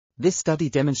This study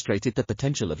demonstrated the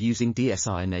potential of using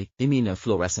dsRNA,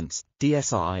 immunofluorescence,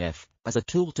 DSRIF, as a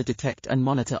tool to detect and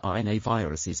monitor RNA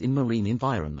viruses in marine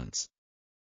environments.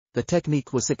 The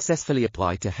technique was successfully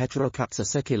applied to Heterocapsa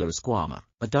circularisquama,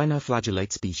 a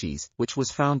dinoflagellate species, which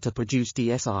was found to produce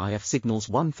dsRIF signals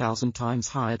 1,000 times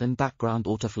higher than background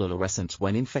autofluorescence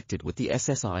when infected with the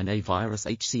ssRNA virus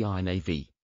HCRNAV.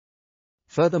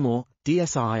 Furthermore,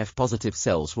 dsRIF-positive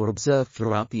cells were observed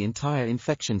throughout the entire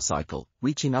infection cycle,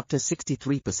 reaching up to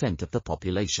 63% of the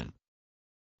population.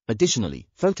 Additionally,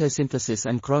 photosynthesis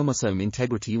and chromosome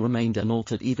integrity remained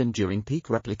unaltered even during peak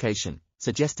replication,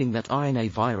 suggesting that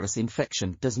RNA virus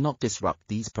infection does not disrupt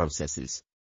these processes.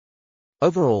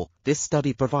 Overall, this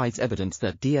study provides evidence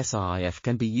that dsRIF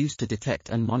can be used to detect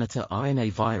and monitor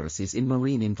RNA viruses in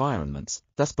marine environments,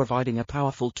 thus providing a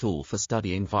powerful tool for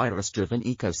studying virus-driven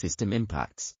ecosystem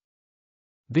impacts.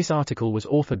 This article was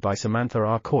authored by Samantha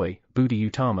R. Coy, Budi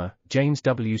Utama, James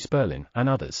W. Spurlin, and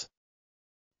others.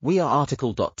 We are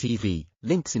RTCLTV,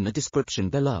 links in the description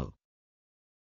below.